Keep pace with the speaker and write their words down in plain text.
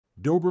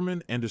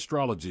Doberman and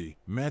Astrology,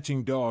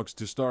 matching dogs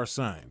to star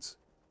signs.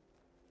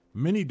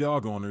 Many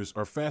dog owners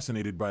are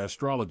fascinated by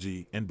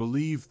astrology and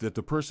believe that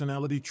the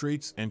personality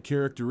traits and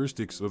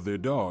characteristics of their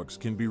dogs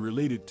can be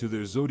related to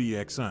their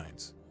zodiac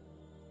signs.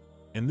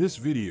 In this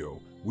video,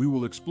 we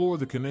will explore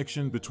the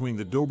connection between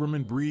the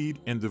Doberman breed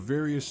and the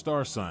various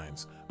star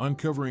signs,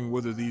 uncovering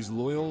whether these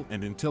loyal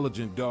and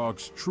intelligent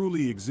dogs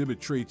truly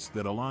exhibit traits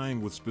that align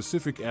with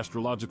specific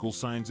astrological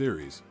signs.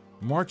 Aries,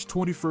 March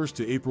 21st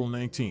to April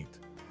 19th.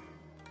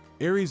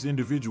 Aries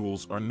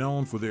individuals are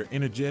known for their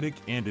energetic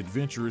and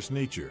adventurous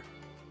nature.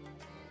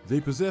 They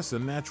possess a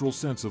natural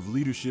sense of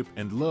leadership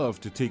and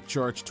love to take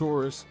charge.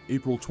 Taurus,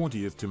 April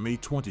 20th to May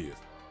 20th.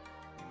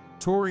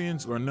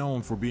 Taurians are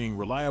known for being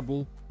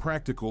reliable,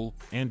 practical,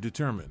 and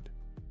determined.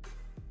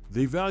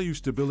 They value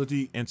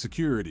stability and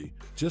security,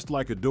 just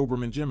like a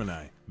Doberman.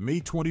 Gemini, May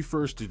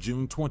 21st to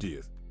June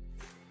 20th.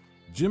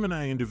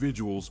 Gemini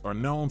individuals are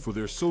known for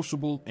their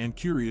sociable and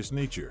curious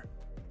nature.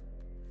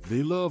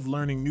 They love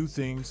learning new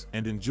things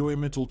and enjoy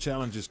mental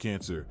challenges.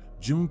 Cancer,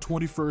 June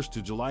 21st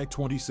to July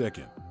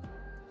 22nd.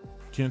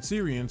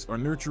 Cancerians are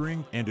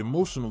nurturing and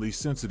emotionally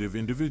sensitive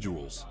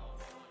individuals.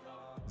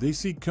 They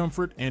seek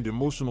comfort and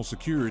emotional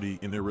security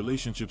in their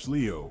relationships.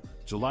 Leo,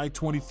 July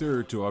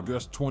 23rd to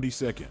August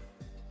 22nd.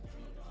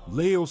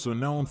 Leos are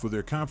known for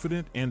their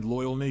confident and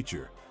loyal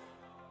nature.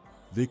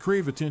 They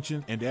crave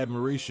attention and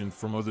admiration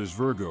from others.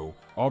 Virgo,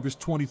 August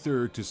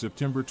 23rd to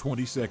September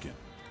 22nd.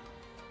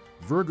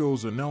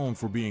 Virgos are known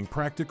for being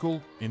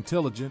practical,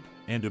 intelligent,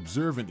 and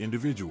observant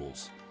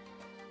individuals.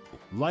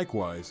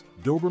 Likewise,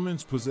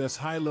 Dobermans possess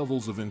high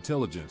levels of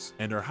intelligence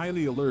and are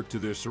highly alert to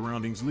their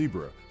surroundings.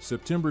 Libra,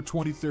 September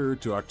 23rd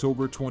to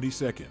October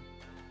 22nd.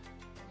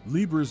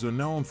 Libras are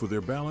known for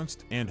their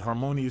balanced and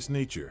harmonious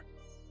nature.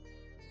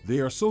 They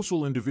are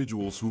social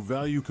individuals who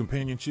value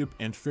companionship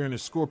and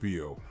fairness.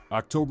 Scorpio,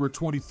 October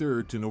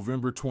 23rd to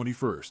November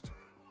 21st.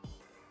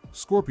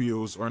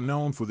 Scorpios are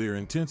known for their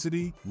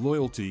intensity,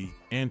 loyalty,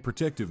 and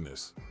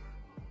protectiveness.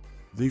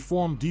 They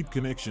form deep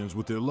connections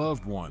with their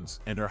loved ones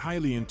and are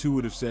highly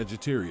intuitive.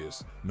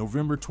 Sagittarius,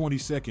 November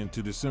 22nd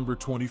to December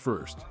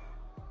 21st.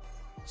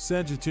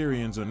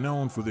 Sagittarians are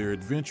known for their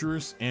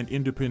adventurous and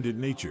independent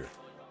nature.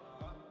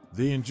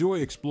 They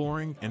enjoy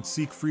exploring and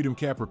seek freedom.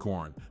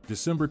 Capricorn,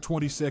 December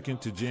 22nd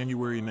to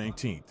January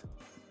 19th.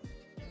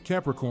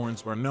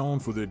 Capricorns are known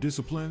for their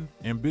discipline,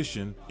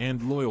 ambition,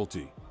 and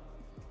loyalty.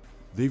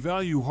 They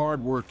value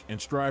hard work and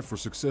strive for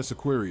success.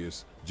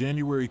 Aquarius,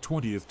 January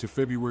 20th to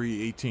February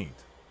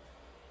 18th.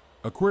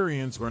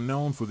 Aquarians are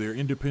known for their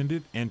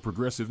independent and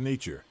progressive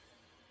nature.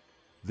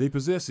 They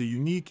possess a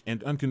unique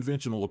and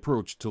unconventional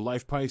approach to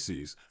life.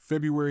 Pisces,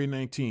 February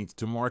 19th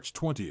to March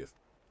 20th.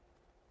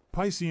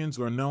 Pisceans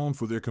are known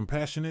for their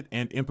compassionate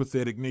and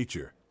empathetic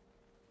nature.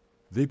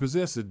 They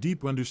possess a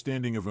deep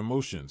understanding of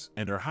emotions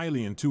and are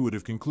highly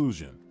intuitive.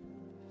 Conclusion.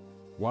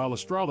 While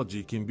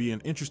astrology can be an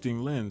interesting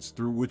lens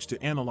through which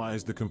to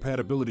analyze the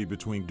compatibility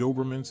between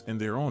Dobermans and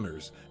their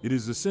owners, it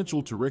is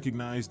essential to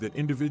recognize that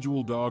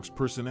individual dogs'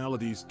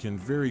 personalities can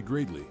vary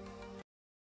greatly.